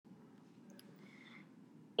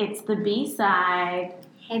It's the B-side.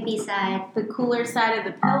 Hey, B-side. The cooler side of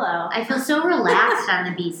the pillow. I feel so relaxed on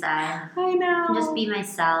the B-side. I know. I can just be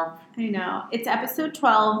myself. I know. It's episode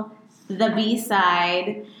 12, the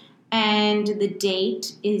B-side, and the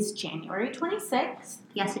date is January 26th.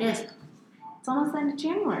 Yes, it is. It's almost the end of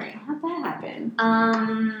January. How'd that happen?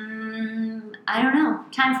 I don't know.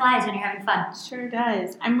 Time flies when you're having fun. Sure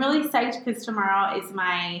does. I'm really psyched because tomorrow is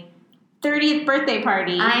my 30th birthday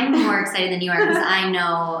party. I'm more excited than you are because I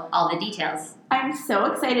know all the details. I'm so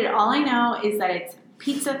excited. All I know is that it's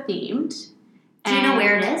pizza themed. Do you know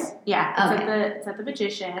where it is? Yeah, Okay. It's at the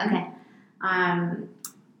Magician. Okay.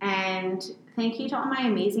 And thank you to all my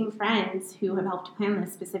amazing friends who have helped plan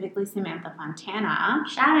this, specifically Samantha Fontana.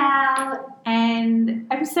 Shout out. And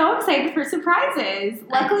I'm so excited for surprises.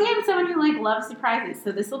 Luckily, I'm someone who loves surprises,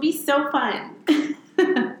 so this will be so fun.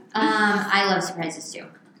 I love surprises too.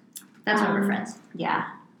 That's why we're friends. Yeah.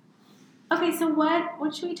 Okay, so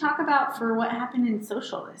what should we talk about for what happened in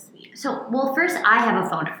social this week? So, well, first, I have a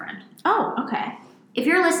phone a friend. Oh, okay. If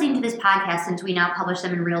you're listening to this podcast, since we now publish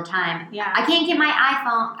them in real time, Yeah. I can't get my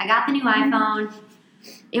iPhone. I got the new iPhone.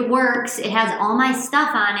 It works. It has all my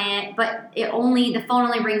stuff on it, but the phone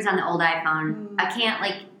only rings on the old iPhone. I can't,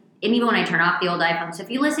 and even when I turn off the old iPhone. So if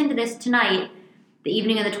you listen to this tonight, the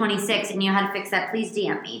evening of the 26th, and you know how to fix that, please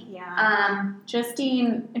DM me. Yeah.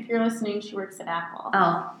 Justine, if you're listening, she works at Apple.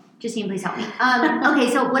 Oh, Justine, please help me.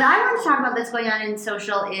 Okay, so what I want to talk about that's going on in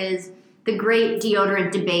social is the great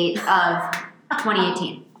deodorant debate of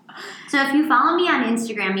 2018. So if you follow me on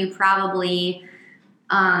Instagram, you probably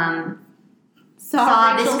saw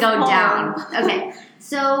this go down. Okay.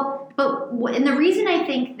 So, and the reason I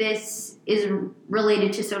think this is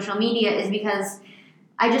related to social media is because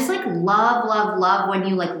I just love when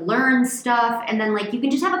you learn stuff and then you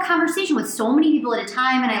can just have a conversation with so many people at a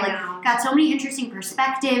time, and I got so many interesting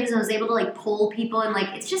perspectives and I was able to poll people, and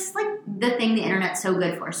it's just the thing the internet's so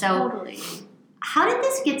good for. So Totally. how did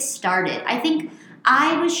this get started? I think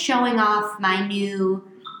I was showing off my new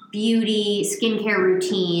beauty skincare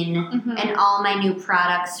routine and all my new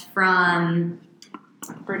products from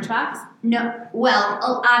Birchbox? No,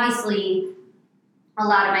 well, obviously a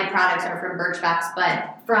lot of my products are from Birchbox,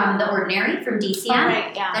 but from The Ordinary, from DCM,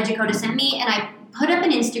 right, yeah. that Dakota sent me, and I put up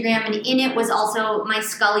an Instagram, and in it was also my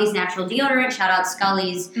Scully's natural deodorant. Shout out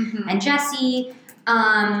Scully's and Jessie.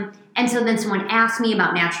 And so then someone asked me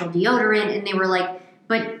about natural deodorant, and they were like,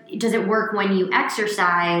 but does it work when you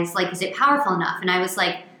exercise? Is it powerful enough? And I was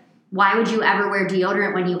like, why would you ever wear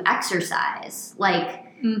deodorant when you exercise?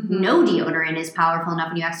 No deodorant is powerful enough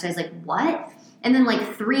when you exercise. What? And then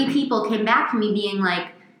 3 people came back to me being like,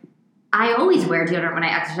 I always wear deodorant when I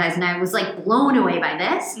exercise, and I was blown away by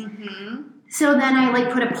this. So then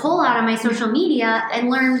I put a poll out on my social media and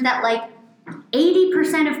learned that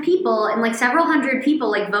 80% of people and several hundred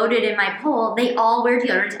people voted in my poll. They all wear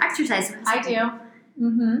deodorant to exercise. I do.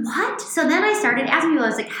 What? So then I started asking people. I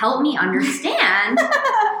was like, help me understand.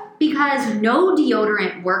 Because no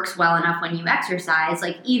deodorant works well enough when you exercise,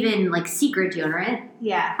 even secret deodorant.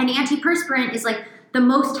 Yeah. And antiperspirant is the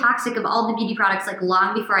most toxic of all the beauty products,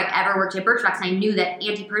 long before I ever worked at Birchbox. And I knew that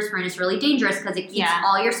antiperspirant is really dangerous because it keeps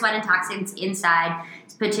all your sweat and toxins inside.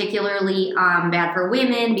 It's particularly bad for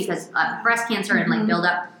women because of breast cancer and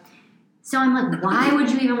buildup. So I'm like, why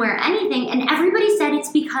would you even wear anything? And everybody said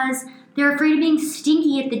it's because they're afraid of being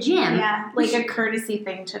stinky at the gym. Yeah, a courtesy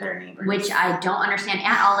thing to their neighbors. Which I don't understand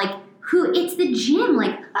at all. It's the gym.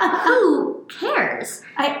 Who cares?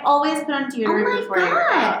 I always put on deodorant before Oh my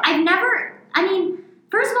God. I've never,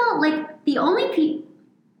 first of all, the only people,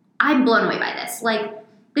 I'm blown away by this.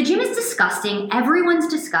 The gym is disgusting. Everyone's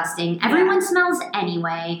disgusting. Everyone smells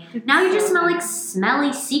anyway. Now you just smell like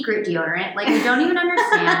smelly secret deodorant. I don't even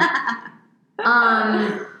understand.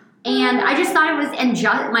 And I just thought it was, and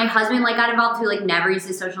my husband got involved too, never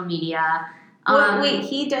uses social media. Wait,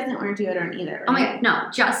 he doesn't wear deodorant either, right? Oh my God,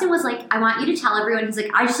 no. Justin was like, I want you to tell everyone. He's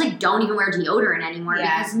like, I just don't even wear deodorant anymore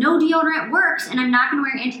because no deodorant works, and I'm not going to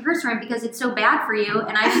wear antiperspirant because it's so bad for you,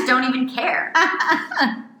 and I just don't even care.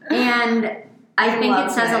 And I think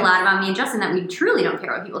it says a lot about me and Justin that we truly don't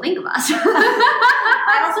care what people think of us.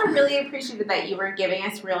 I also really appreciated that you were giving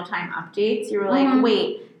us real-time updates. You were like,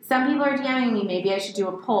 wait, some people are DMing me. Maybe I should do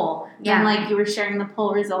a poll. Yeah. And you were sharing the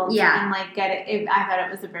poll results. Yeah. And get it. I thought it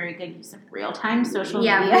was a very good use of real-time social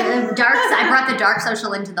media. Yeah. I brought the dark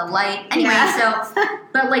social into the light. Anyway,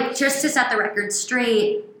 but just to set the record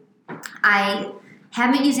straight, I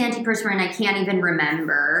haven't used antiperspirant. I can't even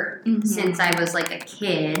remember since I was a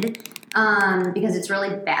kid. because it's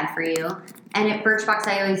really bad for you. And at Birchbox,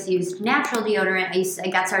 I always used natural deodorant. I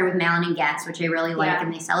got started with Malin & Getz, which I really like,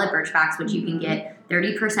 and they sell at Birchbox, which you can get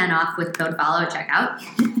 30% off with code FOLLOW at checkout.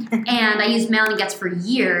 And I used Malin & Getz for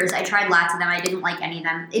years. I tried lots of them. I didn't like any of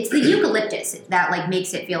them. It's the eucalyptus that like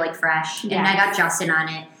makes it feel like fresh. Yes. And I got Justin on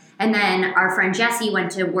it. And then our friend Jessie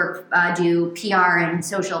went to work, do PR and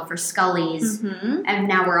social for Scully's. Mm-hmm. And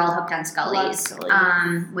now we're all hooked on Scully's.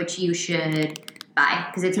 Which you should buy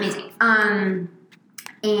because it's amazing.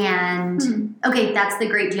 Okay, that's the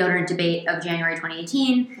great deodorant debate of January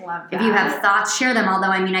 2018. Love that. If you have thoughts, share them. Although,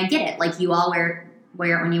 I mean, I get it. Like, you all wear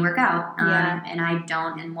it when you work out. And I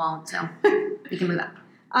don't and won't. So we can move on.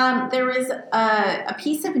 There was a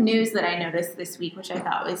piece of news that I noticed this week, which I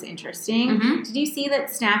thought was interesting. Mm-hmm. Did you see that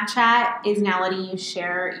Snapchat is now letting you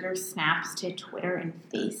share your snaps to Twitter and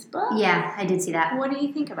Facebook? Yeah, I did see that. What do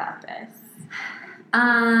you think about this?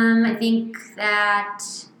 I think that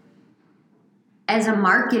as a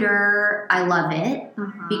marketer, I love it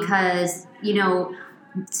because, you know,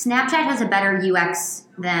 Snapchat has a better UX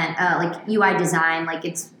than, like, UI design, like,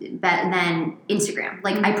 it's better than Instagram.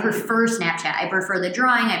 Like, I prefer Snapchat. I prefer the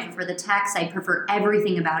drawing. I prefer the text. I prefer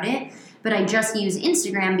everything about it. But I just use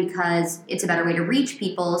Instagram because it's a better way to reach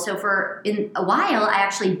people. So for in a while, I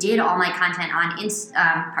actually did all my content on I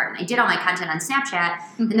did all my content on Snapchat,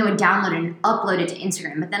 and then would download it and upload it to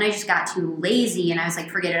Instagram. But then I just got too lazy, and I was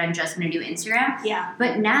like, forget it, I'm just going to do Instagram. Yeah.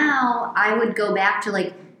 But now I would go back to,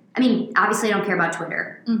 like, I mean, obviously I don't care about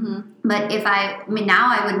Twitter. Mm-hmm. But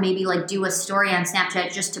now I would maybe, like, do a story on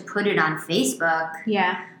Snapchat just to put it on Facebook.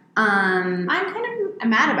 Yeah. I'm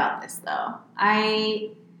mad about this, though.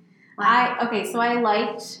 I don't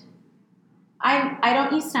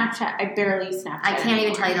use Snapchat. I barely use Snapchat. I can't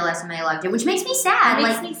even tell you the last time I logged in, which makes me sad. It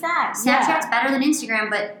makes me sad. Snapchat's better than Instagram,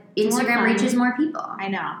 but Instagram reaches more people. I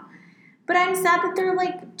know. But I'm sad that they're,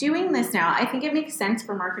 like, doing this now. I think it makes sense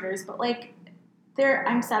for marketers, but, like,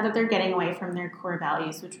 I'm sad that they're getting away from their core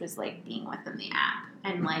values, which was, like, being within the app.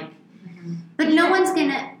 And, like... But no one's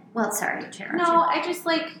gonna... Well, sorry. No, I just,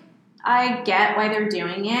 like... I get why they're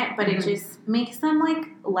doing it, but it just makes them, like,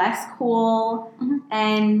 less cool,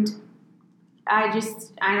 and I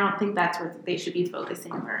don't think that's where they should be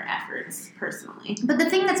focusing their efforts, personally. But the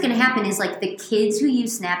thing that's going to happen is, like, the kids who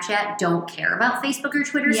use Snapchat don't care about Facebook or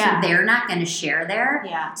Twitter, so they're not going to share there.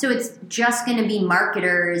 Yeah. So it's just going to be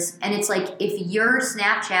marketers, and it's like, if your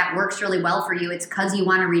Snapchat works really well for you, it's because you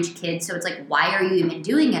want to reach kids, so it's like, why are you even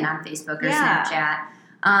doing it on Facebook or Snapchat?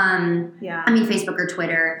 I mean, Facebook or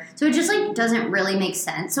Twitter. So it just, like, doesn't really make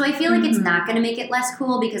sense. So I feel like it's not going to make it less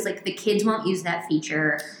cool because, like, the kids won't use that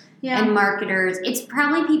feature. Yeah. And marketers, it's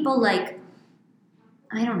probably people like,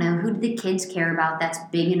 I don't know, who do the kids care about that's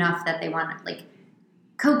big enough that they want, like,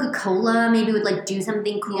 Coca-Cola maybe would, like, do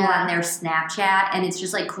something cool on their Snapchat, and it's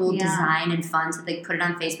just, like, cool design and fun, so they put it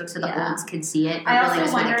on Facebook so the olds can see it. I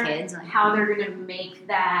also wonder the kids. How they're going to make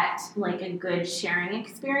that, like, a good sharing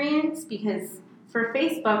experience, because for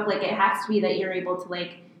Facebook, like, it has to be that you're able to,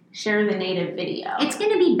 like, share the native video. It's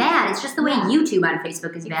going to be bad. It's just the way YouTube on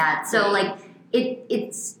Facebook is bad. So, like,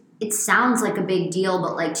 it sounds like a big deal,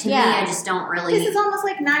 but, like, to me, I just don't really... This is almost,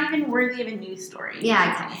 like, not even worthy of a news story. Yeah,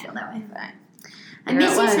 I kind of feel that way. But I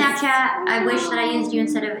miss you, Snapchat. I wish that I used you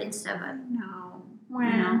instead of Insta, but... No.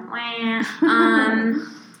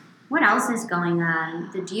 What else is going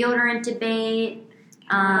on? The deodorant debate.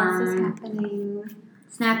 What else is happening?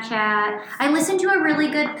 Snapchat. I listened to a really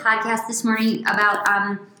good podcast this morning about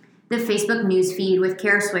the Facebook news feed with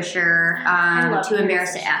Kara Swisher. Too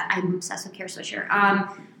embarrassed to ask. I'm obsessed with Kara Swisher.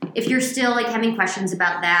 If you're still, like, having questions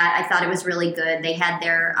about that, I thought it was really good. They had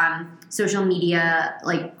their social media,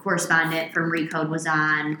 like, correspondent from Recode was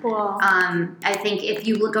on. Cool. I think if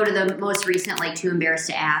you go to the most recent, like, Too Embarrassed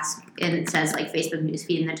to Ask, and it says, like, Facebook news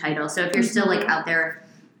feed in the title. So if you're still, like, out there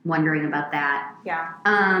wondering about that. Yeah.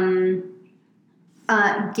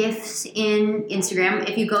 GIFs in Instagram.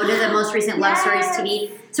 If you go to the most recent Love Stories TV.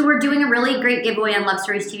 So we're doing a really great giveaway on Love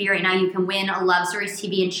Stories TV right now. You can win a Love Stories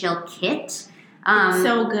TV and Chill kit. It's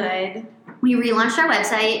so good. We relaunched our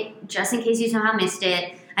website, just in case you somehow missed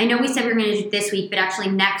it. I know we said we were going to do it this week, but actually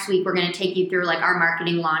next week we're going to take you through, like, our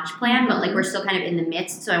marketing launch plan, but, like, we're still kind of in the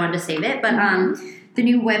midst, so I wanted to save it. But the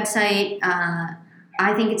new website,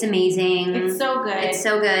 I think it's amazing. It's so good. It's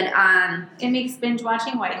so good. It makes binge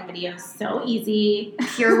watching wedding videos so easy.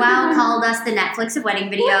 PureWow called us the Netflix of wedding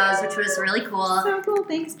videos, which was really cool. So cool.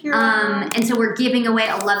 Thanks, PureWow. And so we're giving away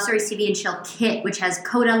a Love Story TV and Chill kit, which has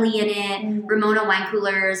Coda Lee in it, Ramona wine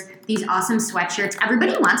coolers, these awesome sweatshirts.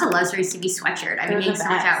 Everybody wants a Love Story TV sweatshirt. I've been getting so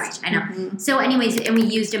much outreach. I know. Mm-hmm. So anyways, and we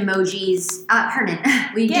used emojis.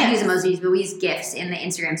 We did use emojis, but we used GIFs in the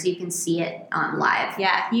Instagram so you can see it live.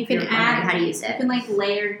 Yeah, you can add how to use it. You can like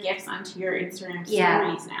layer GIFs onto your Instagram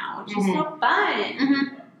stories now, which is so fun.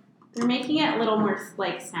 Mm-hmm. They're making it a little more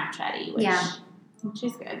like Snapchat-y, which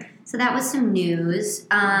is good. So that was some news.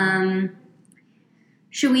 Let's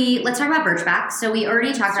talk about Birchbox. So we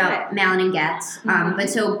already talked about Malin and Getz. But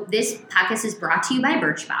so this podcast is brought to you by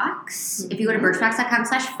Birchbox. Mm-hmm. If you go to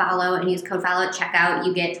birchbox.com/follow and use code follow at checkout,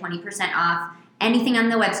 you get 20% off anything on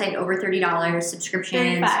the website over $30.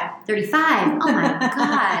 Subscriptions. 35. Oh my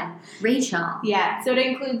God. Rachel. Yeah. So it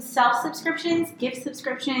includes self-subscriptions, gift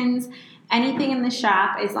subscriptions, anything in the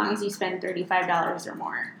shop as long as you spend $35 or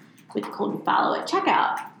more with code follow at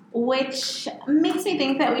checkout. Which makes me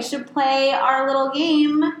think that we should play our little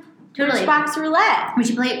game, Birchbox Roulette. We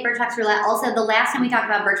should play Birchbox Roulette. Also, the last time we talked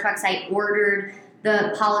about Birchbox, I ordered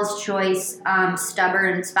the Paula's Choice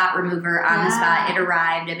Stubborn Spot Remover on the spot. It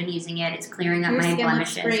arrived. I've been using it. It's clearing up my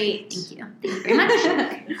blemishes. Looks great. Thank you. Thank you very much.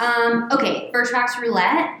 Okay, Birchbox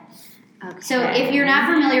Roulette. Okay. So if you're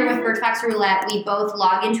not familiar with Birchbox Roulette, we both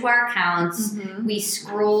log into our accounts. Mm-hmm. We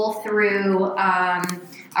scroll through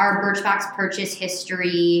our Birchbox purchase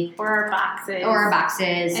history. Or our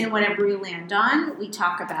boxes. And whatever we land on, we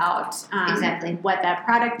talk about exactly what that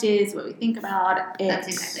product is, what we think about it. That's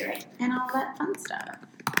exactly right. And all that fun stuff.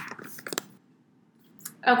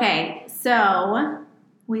 Okay, so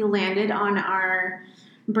we landed on our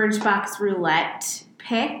Birchbox Roulette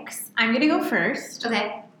picks. I'm going to go first.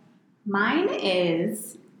 Okay. Mine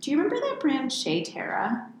is, do you remember that brand Shea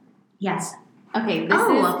Terra? Yes. Okay, this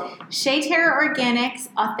is Shea Terra Organics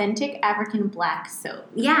Authentic African Black Soap.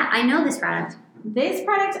 Yeah, I know this product. This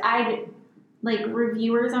product,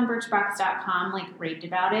 reviewers on Birchbox.com, raved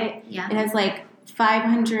about it. Yeah. It has,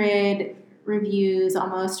 500 reviews,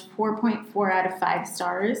 almost 4.4 out of 5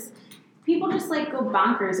 stars. People just, go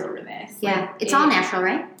bonkers over this. Yeah, it's all natural,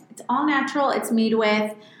 right? It's all natural. It's made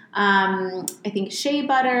with, I think, shea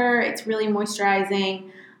butter. It's really moisturizing.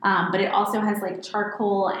 But it also has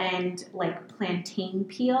charcoal and plantain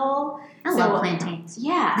peel. I love plantains.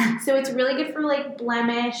 Yeah. So it's really good for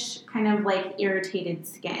blemish, kind of irritated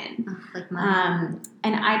skin. Oh, like mine.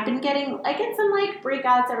 And I've been I get some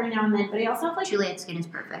breakouts every now and then, but I also have Juliet's skin is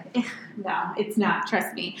perfect. No, it's not.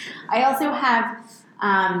 Trust me. I also have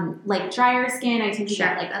drier skin. I tend to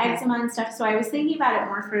get eczema and stuff. So I was thinking about it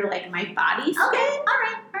more for my body skin. Okay. All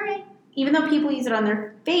right. Even though people use it on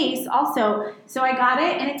their face also. So I got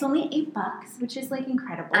it, and it's only $8, which is,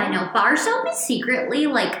 incredible. I know. Bar soap is secretly,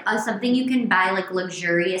 something you can buy,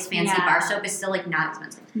 luxurious, fancy bar soap is still, not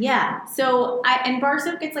expensive. Yeah. So, and bar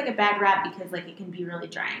soap gets, a bad rap because, it can be really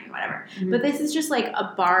drying and whatever. Mm-hmm. But this is just,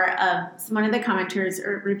 a bar of, one of the commenters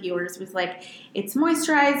or reviewers was it's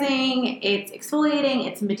moisturizing, it's exfoliating,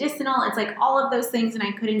 it's medicinal, it's, all of those things, and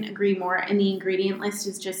I couldn't agree more. And the ingredient list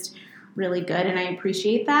is just really good, and I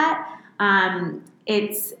appreciate that.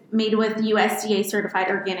 It's made with USDA certified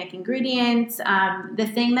organic ingredients. The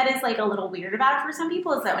thing that is a little weird about it for some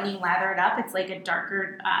people is that when you lather it up, it's a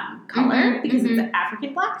darker color because it's an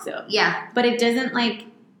African black soap. Yeah. But it doesn't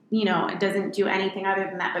it doesn't do anything other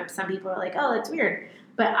than that. But some people are oh, that's weird.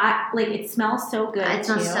 But it smells so good. It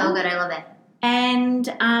smells so good. I love it. And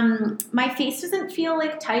my face doesn't feel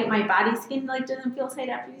tight. My body skin doesn't feel tight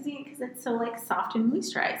after using it because it's so soft and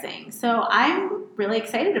moisturizing. So I'm really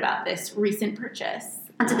excited about this recent purchase.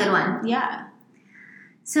 That's a good one. Yeah.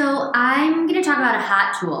 So I'm going to talk about a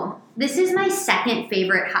hot tool. This is my second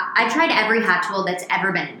favorite. I tried every hot tool that's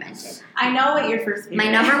ever been invented. I know what your first favorite My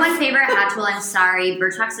number one favorite hot tool, I'm sorry,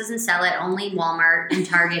 Birchbox doesn't sell it. Only Walmart and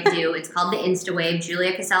Target do. It's called the InstaWave.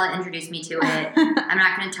 Julia Casella introduced me to it. I'm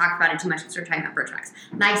not going to talk about it too much because we're talking about Birchbox.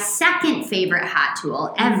 My second favorite hot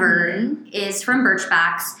tool ever is from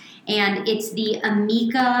Birchbox, and it's the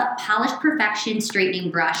Amika Polished Perfection Straightening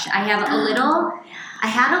Brush. I had a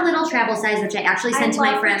little travel size, which I actually sent to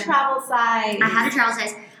my friend. Travel size. I had a travel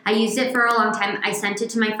size. I used it for a long time. I sent it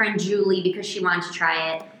to my friend Julie because she wanted to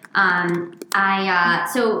try it.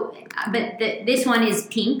 This one is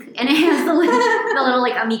pink and it has the little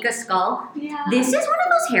Amika skull. Yeah. This is one of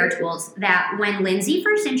those hair tools that when Lindsay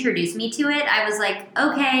first introduced me to it, I was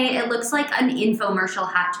okay, it looks like an infomercial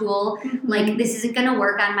hot tool. Mm-hmm. This isn't going to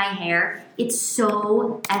work on my hair. It's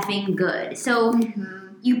so effing good. So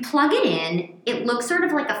you plug it in. It looks sort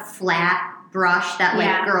of like a flat brush that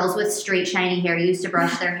like girls with straight shiny hair use to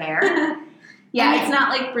brush their hair. It's not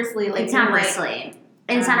like bristly. Like it's not bristly.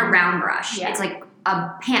 And it's not a round brush. Yeah. It's like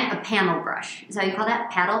a panel brush. Is that what you call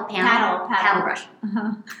that? Paddle brush.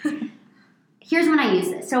 Uh-huh. Here's when I use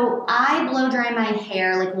this. So I blow dry my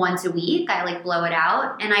hair like once a week. I like blow it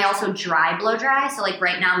out. And I also dry blow dry. So like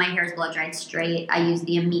right now my hair is blow dried straight. I use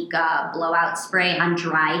the Amika blowout spray on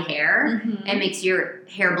dry hair. Mm-hmm. It makes your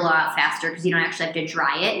hair blow out faster because you don't actually have to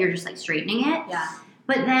dry it. You're just like straightening it. Yeah.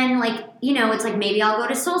 But then, like, you know, it's like maybe I'll go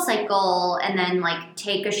to SoulCycle and then, like,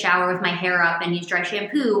 take a shower with my hair up and use dry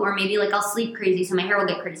shampoo. Or maybe, like, I'll sleep crazy so my hair will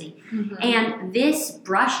get crazy. Mm-hmm. And this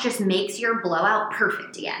brush just makes your blowout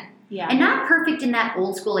perfect again. Yeah. And not perfect in that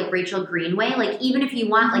old school, like, Rachel Green way. Like, even if you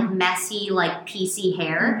want, like, messy, like, piecey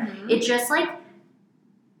hair, it just, like,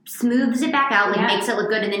 smooths it back out, like makes it look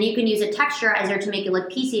good, and then you can use a texturizer to make it look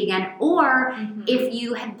piecey again. Or if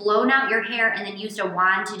you had blown out your hair and then used a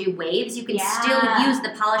wand to do waves, you can still use the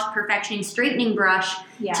Polished Perfection straightening brush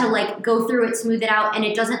to like go through it, smooth it out, and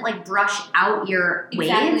it doesn't like brush out your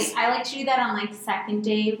waves. I like to do that on like second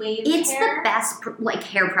day waves. It's the best like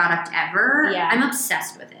hair product ever. Yeah. I'm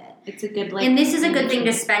obsessed with it. It's a good like, and this is a good thing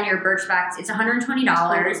to spend your Birchbox. It's $120,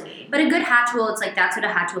 totally. But a good hot tool, it's like that's what a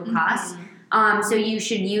hot tool costs. So you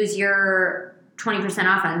should use your 20%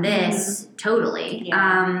 off on this totally.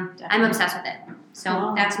 Yeah, I'm obsessed with it.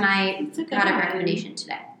 So that's my product recommendation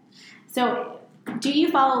today. So do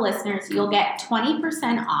you follow listeners? You'll get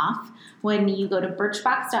 20% off when you go to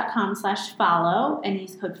birchbox.com/follow and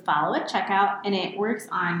use code follow at checkout. And it works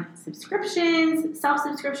on subscriptions,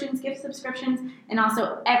 self-subscriptions, gift subscriptions, and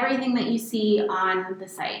also everything that you see on the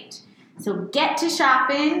site. So get to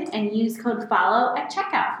shopping and use code FOLLOW at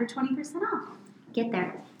checkout for 20% off. Get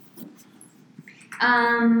there.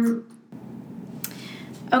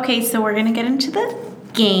 Okay, so we're going to get into the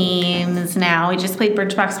games now. We just played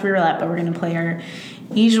Birchbox Roulette, but we're going to play our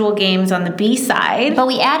usual games on the B side. But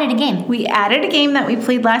we added a game. We added a game that we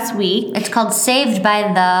played last week. It's called Saved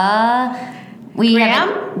by the...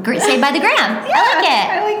 Saved by the Gram. Yeah,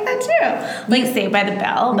 I like that too. Like Saved by the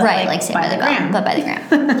Bell. Right, like Saved by the Bell, but by the Gram.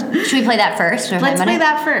 Should we play that first? Let's play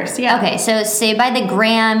that first, yeah. Okay, so Saved by the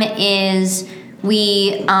Gram is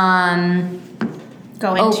we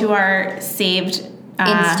go into our saved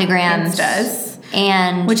Instas.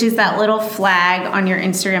 And which is that little flag on your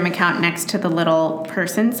Instagram account next to the little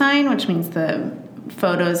person sign, which means the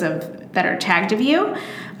photos that are tagged of you.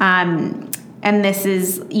 And this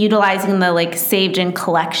is utilizing the like saved in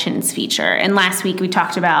collections feature. And last week we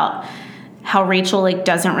talked about how Rachel like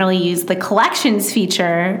doesn't really use the collections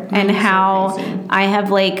feature and how I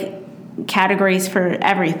have like categories for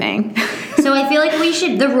everything. So I feel like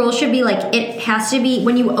the rule should be like, it has to be,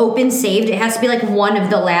 when you open saved, it has to be like one of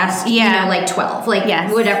the last, like 12. Like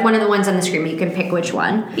whatever, one of the ones on the screen, you can pick which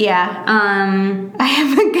one. Yeah. I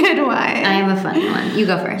have a good one. I have a funny one. You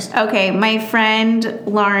go first. Okay. My friend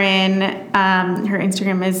Lauren, her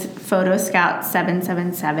Instagram is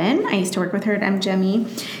photoscout777. I used to work with her at MGME.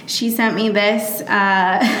 She sent me this.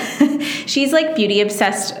 She's like beauty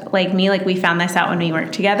obsessed like me. Like we found this out when we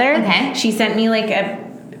worked together. Okay. She sent me like a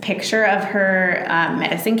picture of her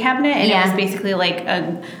medicine cabinet, and it was basically like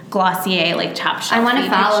a Glossier like top shelf. I want to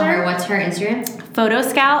follow her. What's her Instagram?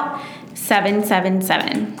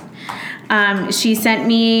 Photoscout777. She sent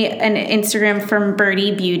me an Instagram from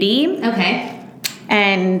Birdie Beauty. Okay.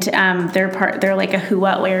 And they're like a Who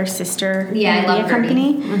What Wear sister media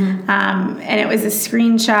company. Mm-hmm. And it was a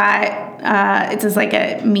screenshot. It's just like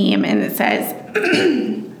a meme, and it says.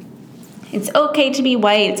 It's okay to be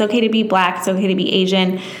white, it's okay to be black, it's okay to be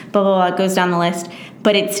Asian, blah, blah, blah, it goes down the list.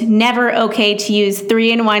 But it's never okay to use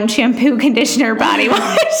 3-in-1 shampoo, conditioner, body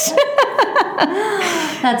wash.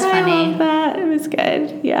 That's funny. I love that. It was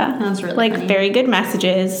good. Yeah. That's really like funny. Very good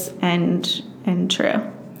messages and true.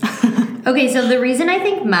 Okay, so the reason I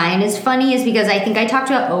think mine is funny is because I think I talked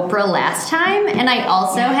about Oprah last time, and I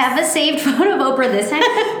also have a saved photo of Oprah this time.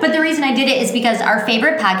 But the reason I did it is because our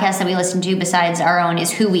favorite podcast that we listen to besides our own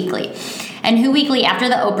is Who Weekly. And Who Weekly, after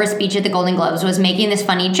the Oprah speech at the Golden Globes, was making this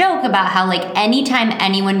funny joke about how, like, anytime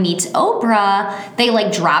anyone meets Oprah, they,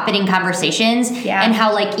 like, drop it in conversations. Yeah. And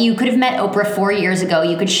how, like, you could have met Oprah 4 years ago.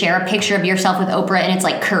 You could share a picture of yourself with Oprah, and it's,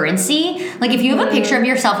 like, currency. Like, if you have a picture of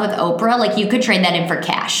yourself with Oprah, like, you could trade that in for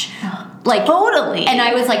cash. Like, totally. And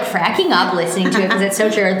I was, like, cracking up listening to it because it's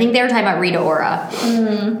so true. I think they were talking about Rita Ora.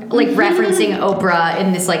 Like, referencing Oprah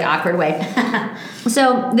in this, like, awkward way.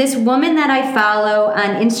 So this woman that I follow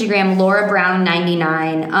on Instagram, Laura Brown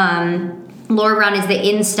 99, Laura Brown is the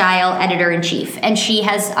InStyle editor-in-chief, and she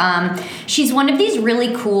has she's one of these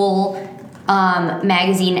really cool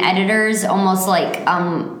magazine editors, almost like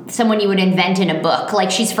someone you would invent in a book.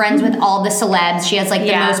 Like, she's friends with all the celebs. She has like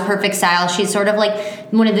the most perfect style. She's sort of like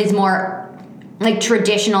one of these more like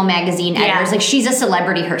traditional magazine editors. Like, she's a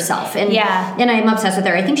celebrity herself. And I'm obsessed with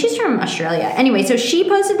her. I think she's from Australia. Anyway, so she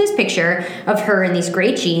posted this picture of her in these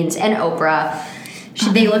great jeans and Oprah.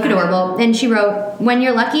 They look adorable. And she wrote, "When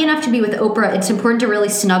you're lucky enough to be with Oprah, it's important to really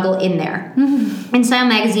snuggle in there." In Style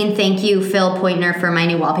Magazine, thank you, Phil Poitner, for my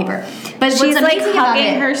new wallpaper. But she's like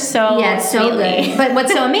hugging her so it's so good. But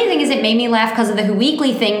what's so amazing is it made me laugh because of the Who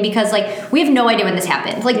Weekly thing, because like we have no idea when this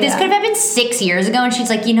happened. Like this could have happened 6 years ago, and she's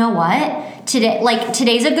like, you know what?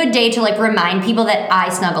 Today's a good day to like remind people that I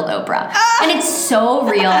snuggled Oprah. And it's so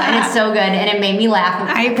real and it's so good, and it made me laugh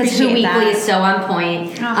because Who Weekly is so on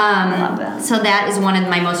point. I love that. So that is one of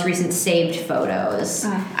my most recent saved photos.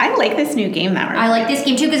 I like this new game that we're playing. I like this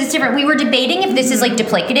game too because it's different. We were debating if this is like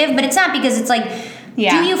duplicative, but it's not, because it's like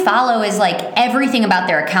Do You Follow is like everything about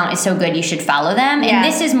their account is so good you should follow them. And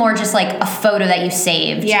this is more just like a photo that you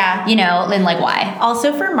saved. Yeah. You know, and like why.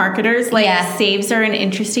 Also for marketers, like saves are an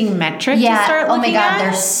interesting metric to start looking at.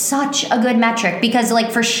 They're such a good metric because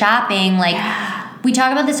like for shopping, like we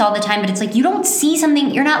talk about this all the time, but it's like you don't see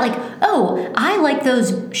something, you're not like, oh, I like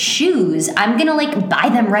those shoes, I'm gonna like buy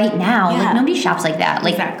them right now. Like nobody shops like that.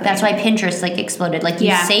 Like that's why Pinterest like exploded. Like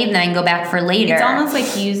you save them and go back for later. It's almost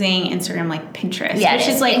like using Instagram like Pinterest, which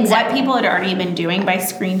is like what people had already been doing by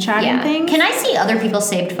screenshotting things. Can I see other people's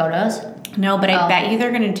saved photos? No, but I bet you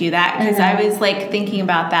they're gonna do that because I was like thinking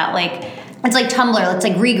about that, like it's like Tumblr. It's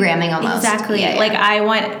like regramming almost. Exactly. Yeah. Like I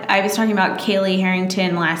was talking about Kaylee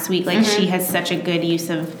Harrington last week. Like she has such a good use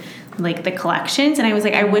of like the collections, and I was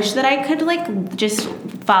like, I wish that I could like just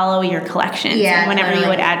follow your collections. Yeah. And whenever you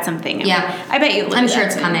would add something. I bet you. I'm sure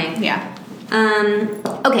it's coming. Yeah.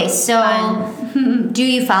 Okay. So, do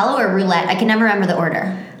you follow or roulette? I can never remember the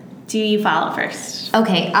order. Do you follow first?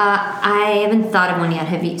 Okay, I haven't thought of one yet.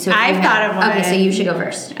 Have you? So I've thought of one. Okay, so you should go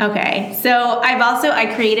first. Okay, so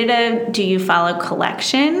I created a Do You Follow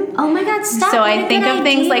collection. Oh my God, stop! So I think of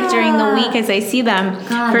things like during the week as I see them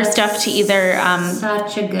for stuff to either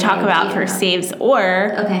talk about for saves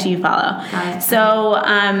or Do You Follow. So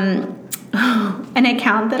an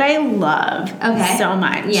account that I love so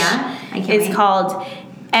much is called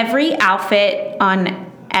Every Outfit on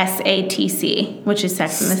SATC, which is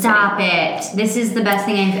Sex and the City. Stop it. This is the best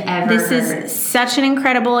thing I've ever heard. This is such an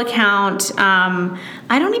incredible account.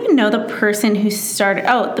 I don't even know the person who started...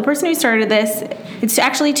 Oh, the person who started this, it's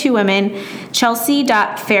actually two women,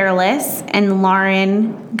 Chelsea.Fairless and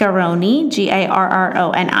Lauren Garroni,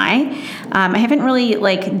 Garroni. I haven't really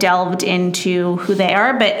like delved into who they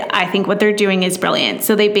are, but I think what they're doing is brilliant.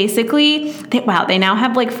 So they basically... They now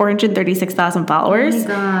have like 436,000 followers. Oh my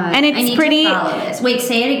God. And it's pretty... to follow this. Wait,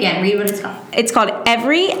 say it again. Read what it's called. It's called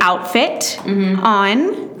Every Outfit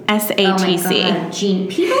on SATC. Oh my God.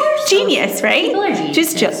 People are so genius, right? People are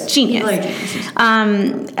genius. Just genius. People are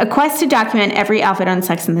geniuses. A quest to document every outfit on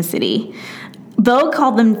Sex and the City. Vogue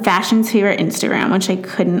called them fashion's favorite Instagram, which I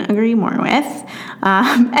couldn't agree more with.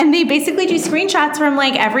 And they basically do screenshots from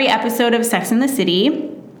like every episode of Sex and the City.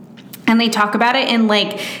 And they talk about it in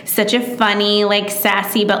like such a funny, like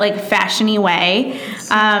sassy, but like fashiony way.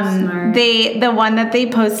 The one that they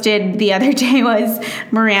posted the other day was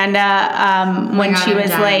Miranda when she was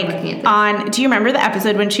like on. Do you remember the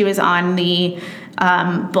episode when she was on the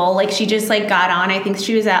bull? Like she just like got on. I think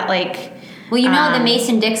she was at like. Well, you know, the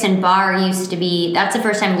Mason-Dixon bar used to be, that's the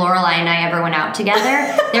first time Lorelai and I ever went out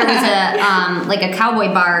together. There was a like a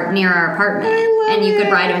cowboy bar near our apartment. And you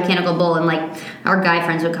could ride a mechanical bull, and like our guy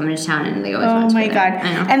friends would come into town and they always went to it. Oh my God.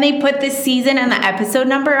 I know. And they put the season and the episode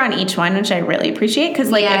number on each one, which I really appreciate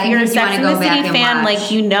because like if you're a Sex and the City fan,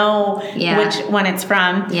 like you know which one it's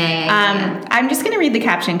from. Yeah. I'm just going to read the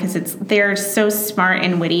caption because they're so smart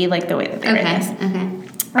and witty, like the way that they write this.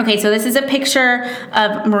 Okay, so this is a picture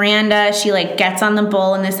of Miranda. She like gets on the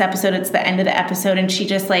bull in this episode. It's the end of the episode, and she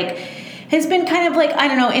just like has been kind of like, I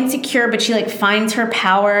don't know, insecure, but she like finds her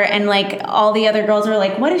power, and like all the other girls are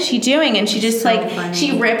like, what is she doing? And she just funny.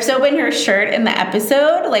 She rips open her shirt in the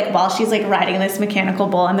episode, like while she's like riding this mechanical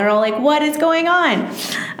bull, and they're all like, what is going on?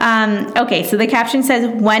 Okay, so the caption says,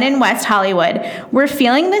 when in West Hollywood, we're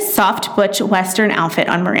feeling this soft butch Western outfit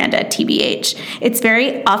on Miranda, TBH. It's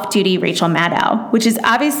very off-duty Rachel Maddow, which is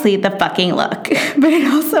obviously the fucking look, but it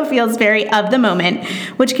also feels very of the moment,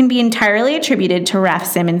 which can be entirely attributed to Raf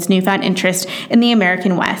Simons' newfound interest in the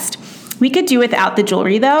American West. We could do without the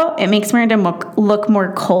jewelry, though. It makes Miranda look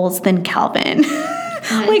more Kohl's than Calvin.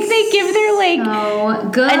 Like they give their like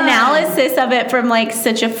analysis of it from like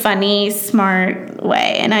such a funny, smart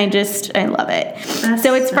way, and I love it.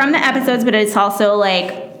 So it's from the episodes, but it's also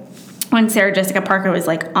like when Sarah Jessica Parker was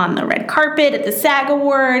like on the red carpet at the SAG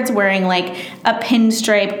Awards wearing like a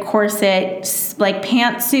pinstripe corset, like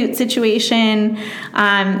pantsuit situation.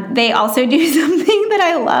 They also do something that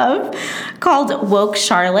I love called Woke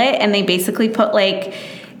Charlotte, and they basically put like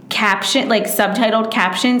subtitled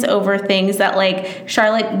captions over things that like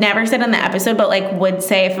Charlotte never said on the episode, but like would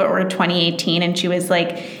say if it were 2018 and she was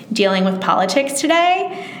like dealing with politics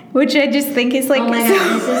today. Which I just think is like... Oh my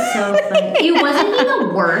God, this is so funny. Wasn't he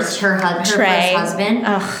the worst, her first husband?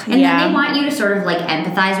 Ugh, and then they want you to sort of like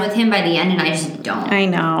empathize with him by the end, and I just don't. I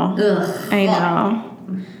know. Ugh. I know.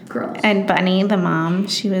 Gross. And Bunny, the mom,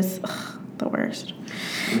 she was the worst.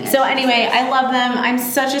 So anyway, I love them. I'm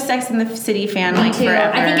such a Sex and the City fan, like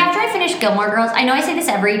forever. I think after I finish Gilmore Girls, I know I say this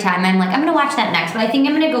every time, I'm like, I'm going to watch that next, but I think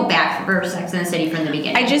I'm going to go back for Sex and the City from the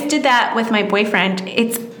beginning. I just did that with my boyfriend.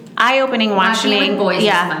 It's eye-opening watching with boys is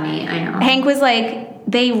funny. I know. Hank was like,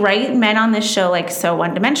 they write men on this show like so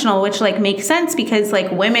one-dimensional, which like makes sense because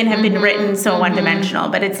like women have been written so one-dimensional,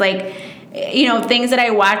 but it's like, you know, things that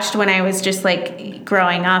I watched when I was just like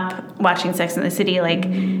growing up watching Sex and the City, like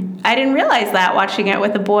I didn't realize that watching it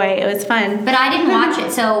with a boy. It was fun. But I didn't watch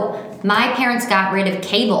it. So my parents got rid of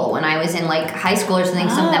cable when I was in like high school or something,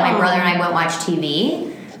 so that my brother and I wouldn't watch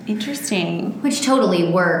TV. Interesting. Which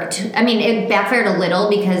totally worked. I mean, it backfired a little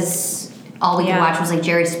because all we could watch was like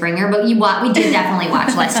Jerry Springer, but we did definitely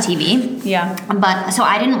watch less TV. Yeah. But so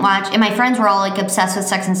I didn't watch, and my friends were all like obsessed with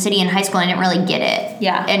Sex and the City in high school. And I didn't really get it.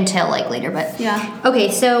 Yeah. Until like later, but yeah. Okay,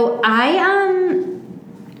 so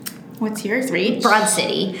what's yours, Reach? Broad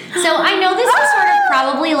City. So I know this is sort of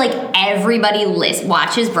probably like everybody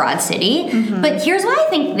watches Broad City, but here's why I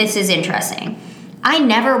think this is interesting. I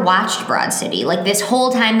never watched Broad City, like this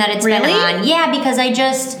whole time that it's been on. Yeah, because I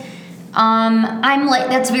just, I'm like,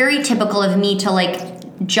 that's very typical of me to like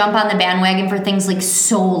jump on the bandwagon for things like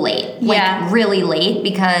so late. Like really late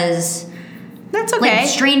because... That's okay. Like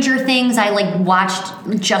Stranger Things, I like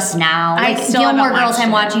watched just now. Like Gilmore Girls,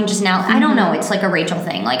 I'm watching just now. I don't know. It's like a Rachel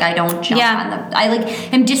thing. Like I don't jump on the. I like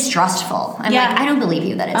am distrustful. I'm like I don't believe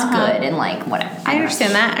you that it's good and like whatever. I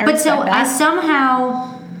understand that. But so that.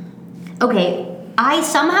 I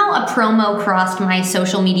somehow a promo crossed my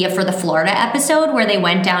social media for the Florida episode where they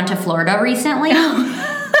went down to Florida recently.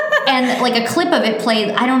 And like a clip of it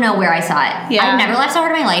played. I don't know where I saw it. Yeah. I've never laughed so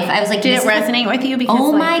hard in my life. I was like, did it resonate with you? Because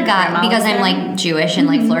oh my God, because I'm like Jewish and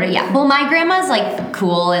like Florida. Yeah. Well, my grandma's like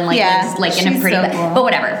cool and like lives like in a pretty, but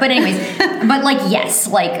whatever. But anyways, but like yes,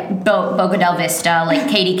 like Boca del Vista, like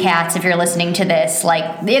Katie Katz. If you're listening to this,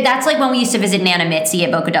 like that's like when we used to visit Nana Mitzi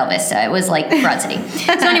at Boca del Vista. It was like Broad City.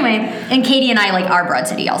 So anyway, and Katie and I like are Broad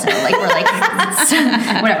City also. Like we're like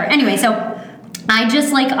whatever. Anyway, so. I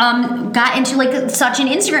just like got into like such an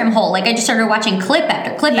Instagram hole. Like I just started watching clip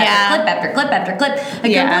after clip after clip after clip after clip. I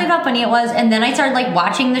couldn't believe how funny it was. And then I started like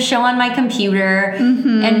watching the show on my computer.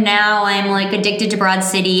 And now I'm like addicted to Broad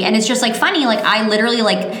City. And it's just like funny. Like I literally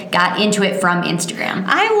like got into it from Instagram.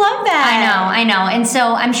 I love that. I know. And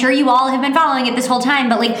so I'm sure you all have been following it this whole time.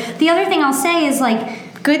 But like the other thing I'll say is like,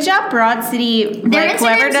 good job, Broad City. Like,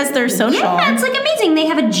 whoever does their social. Yeah, it's like amazing. They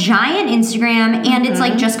have a giant Instagram, and it's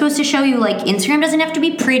like just goes to show you like Instagram doesn't have to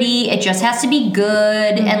be pretty. It just has to be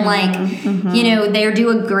good, and like you know they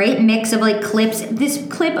do a great mix of like clips. This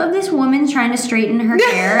clip of this woman trying to straighten her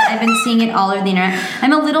hair. I've been seeing it all over the internet.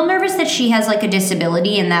 I'm a little nervous that she has like a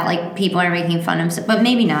disability and that like people are making fun of, but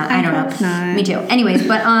maybe not. I don't know. Not. Me too. Anyways,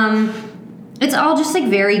 but it's all just like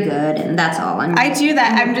very good, and that's all. I do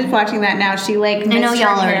that. I'm just watching that now. She like missed I know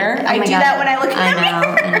y'all her hair. are. I do that when I look at her.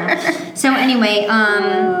 I know. So anyway,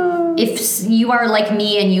 if you are like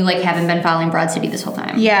me and you like haven't been following Broad City this whole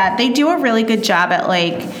time, yeah, they do a really good job at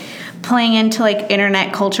like playing into like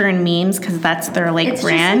internet culture and memes because that's their like it's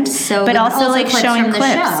brand. Just, like, so but also like clips showing from the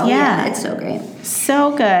clips. Show. Yeah, it's so great.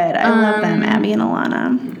 So good. I love them, Abby and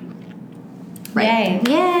Alana. Right.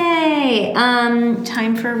 Yay!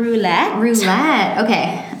 Time for roulette. Roulette.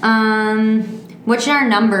 Okay. What should our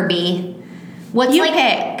number be? What's you like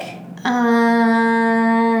pick?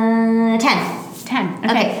 10. 10.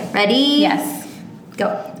 Okay. Ready? Yes.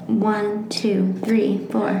 Go. 1, 2, 3,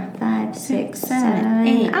 4, 5, 6, 7,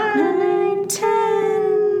 8, 9,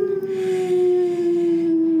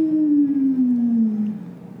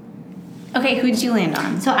 10. Okay, who'd you land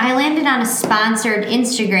on? So I landed on a sponsored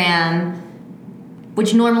Instagram,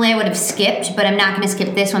 which normally I would have skipped, but I'm not going to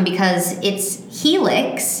skip this one because it's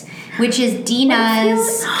Helix, which is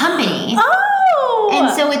Dina's company. Oh! And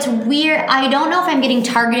so it's weird. I don't know if I'm getting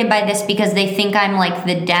targeted by this because they think I'm like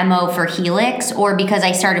the demo for Helix or because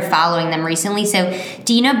I started following them recently. So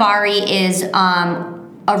Dina Bari is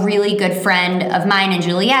a really good friend of mine and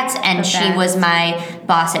Juliet's, and she was my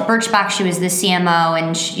boss at Birchbox. She was the CMO,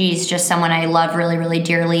 and she's just someone I love really, really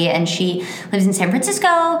dearly, and she lives in San Francisco.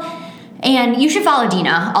 And you should follow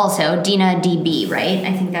Dina also, Dina DB, right?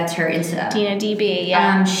 I think that's her Insta. Dina DB,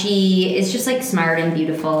 yeah. She is just like smart and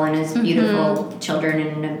beautiful, and has beautiful children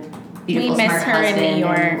and a beautiful, we smart miss her husband. in New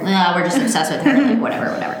York. We're just obsessed with her. Like,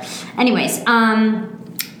 whatever. Anyways,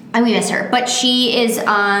 and we miss her. But she is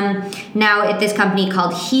now at this company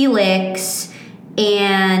called Helix.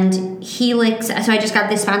 And Helix, so I just got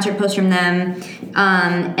this sponsored post from them.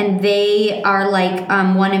 And they are like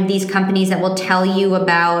one of these companies that will tell you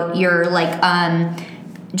about your like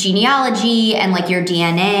genealogy and like your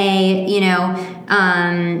DNA, you know.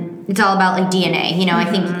 It's all about like DNA, you know. I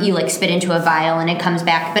think you like spit into a vial and it comes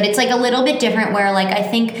back, but it's like a little bit different where like I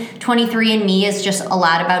think 23andMe is just a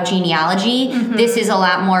lot about genealogy. This is a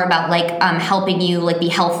lot more about like helping you like be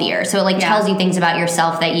healthier. So it like tells you things about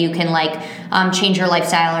yourself that you can like change your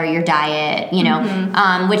lifestyle or your diet, you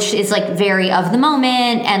know, which is like very of the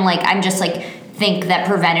moment. And like I'm just like think that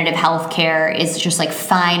preventative health care is just like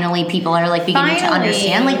finally people are like beginning to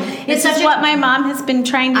understand. Like it's such what my mom has been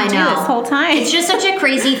trying to do this whole time. It's just such a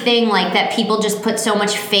crazy thing, like that people just put so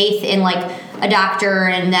much faith in like a doctor,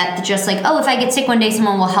 and that just like, oh, if I get sick one day,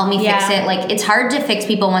 someone will help me fix it. Like it's hard to fix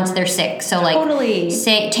people once they're sick. So like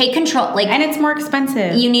take control. Like, and it's more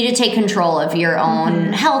expensive. You need to take control of your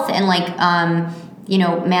own health and like you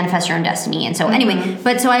know, manifest your own destiny. And so anyway,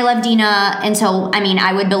 but so I love Dina, and so I mean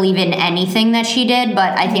I would believe in anything that she did,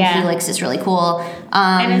 but I think Helix is really cool.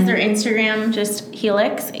 And is their Instagram just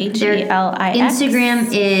Helix? HELIX? Instagram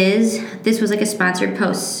is, this was like a sponsored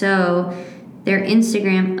post, so their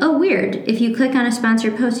Instagram, oh weird, if you click on a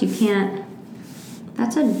sponsored post you can't,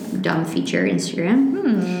 that's a dumb feature,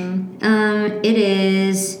 Instagram. It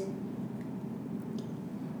is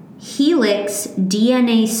Helix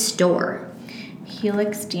DNA Store.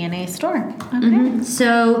 Helix DNA Store. Okay.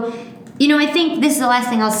 So, you know, I think this is the last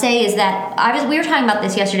thing I'll say is that we were talking about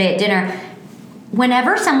this yesterday at dinner.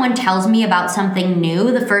 Whenever someone tells me about something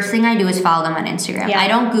new, the first thing I do is follow them on Instagram. I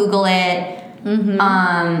don't Google it.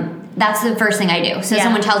 That's the first thing I do. So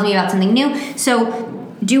someone tells me about something new.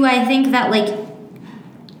 So do I think that like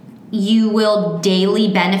you will daily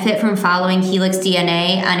benefit from following Helix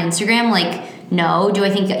DNA on Instagram? Like, no. Do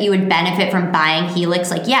I think that you would benefit from buying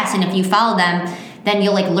Helix? Like, yes. And if you follow them, then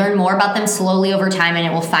you'll like learn more about them slowly over time, and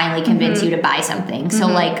it will finally convince you to buy something. So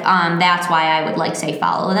like that's why I would like say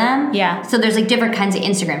follow them. Yeah. So there's like different kinds of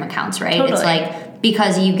Instagram accounts, right? Totally. It's like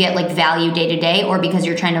because you get like value day to day, or because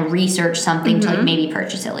you're trying to research something to like maybe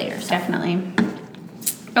purchase it later. So. Definitely.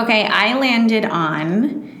 Okay, I landed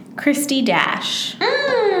on Christy Dash.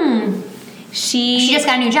 She just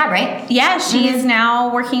got a new job, right? Yeah, she is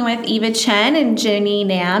now working with Eva Chen and Jenny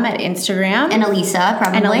Nam at Instagram. And Elisa,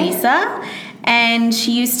 probably. And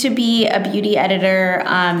she used to be a beauty editor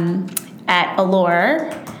at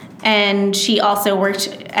Allure. And she also worked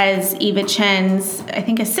as Eva Chen's, I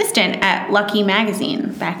think, assistant at Lucky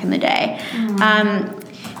Magazine back in the day.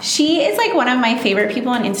 She is like one of my favorite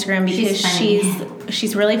people on Instagram because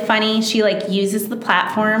she's really funny. She like uses the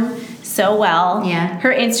platform so well. Yeah.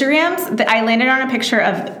 Her Instagrams, I landed on a picture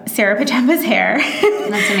of Sarah Patempa's hair.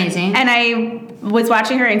 That's amazing. And I was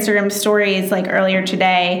watching her Instagram stories like earlier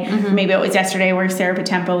today, maybe it was yesterday, where Sarah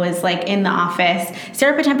Patempa was like in the office.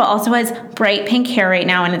 Sarah Patempa also has bright pink hair right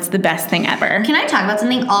now, and it's the best thing ever. Can I talk about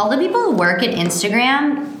something? All the people who work at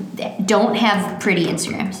Instagram don't have pretty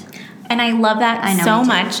Instagrams. And I love that so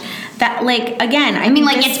much. That, like, again, I mean,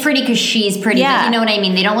 like, it's pretty because she's pretty, but you know what I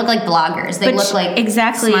mean? They don't look like bloggers. They look like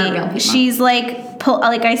smart real people. She's, like,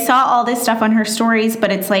 I saw all this stuff on her stories,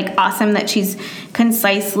 but it's, like, awesome that she's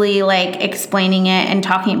concisely, like, explaining it and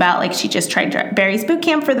talking about, like, she just tried Barry's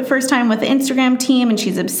Bootcamp for the first time with the Instagram team, and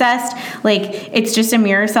she's obsessed. Like, it's just a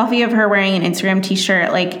mirror selfie of her wearing an Instagram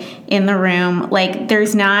t-shirt, like, in the room. Like,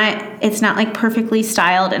 it's not, like, perfectly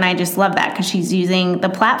styled, and I just love that because she's using the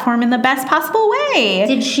platform in the best possible way.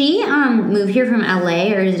 Did she move here from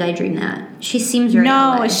LA, or did I dream that? She seems very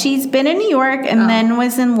LA. She's been in New York and then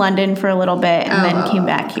was in London for a little bit and then came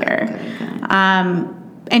back here. Okay.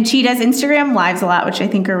 And she does Instagram lives a lot, which I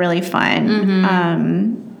think are really fun.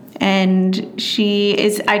 And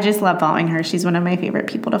I just love following her. She's one of my favorite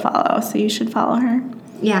people to follow, so you should follow her.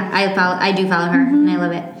 Yeah, I do follow her, and I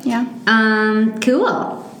love it. Yeah.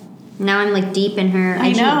 Cool. Now I'm like deep in her.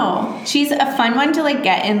 I know. She's a fun one to like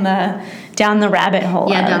get down the rabbit hole.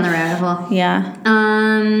 Yeah, down the rabbit hole. Yeah.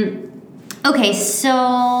 Okay,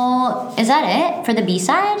 so is that it for the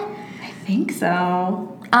B-side? I think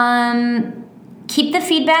so. keep the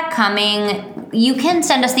feedback coming. You can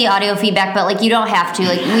send us the audio feedback, but like you don't have to.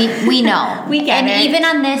 Like we know. We get it. And even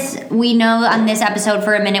on this, we know on this episode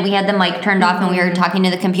for a minute we had the mic turned off and we were talking to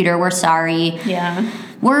the computer. We're sorry. Yeah.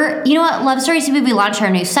 You know what, Love Stories TV, we launched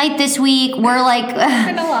our new site this week. We're like,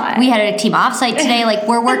 we had a team offsite today. Like,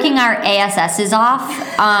 we're working our ASSs off.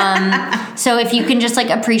 So if you can just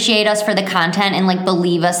like appreciate us for the content and like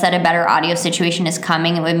believe us that a better audio situation is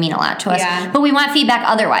coming, it would mean a lot to us. Yeah. But we want feedback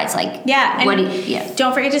otherwise. Like,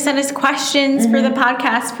 don't forget to send us questions for the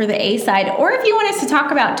podcast for the A side, or if you want us to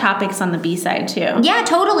talk about topics on the B side too. Yeah,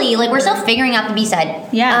 totally. Like, we're still figuring out the B side.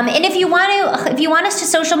 Yeah. And if you want us to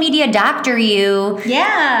social media doctor you,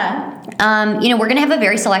 you know, we're going to have a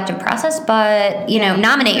very selective process, but, you know,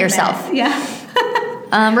 nominate yourself.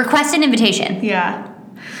 Yeah. Request an invitation. Yeah.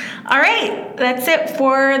 All right. That's it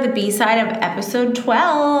for the B side of episode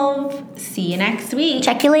 12. See you next week.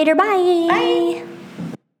 Check you later. Bye. Bye.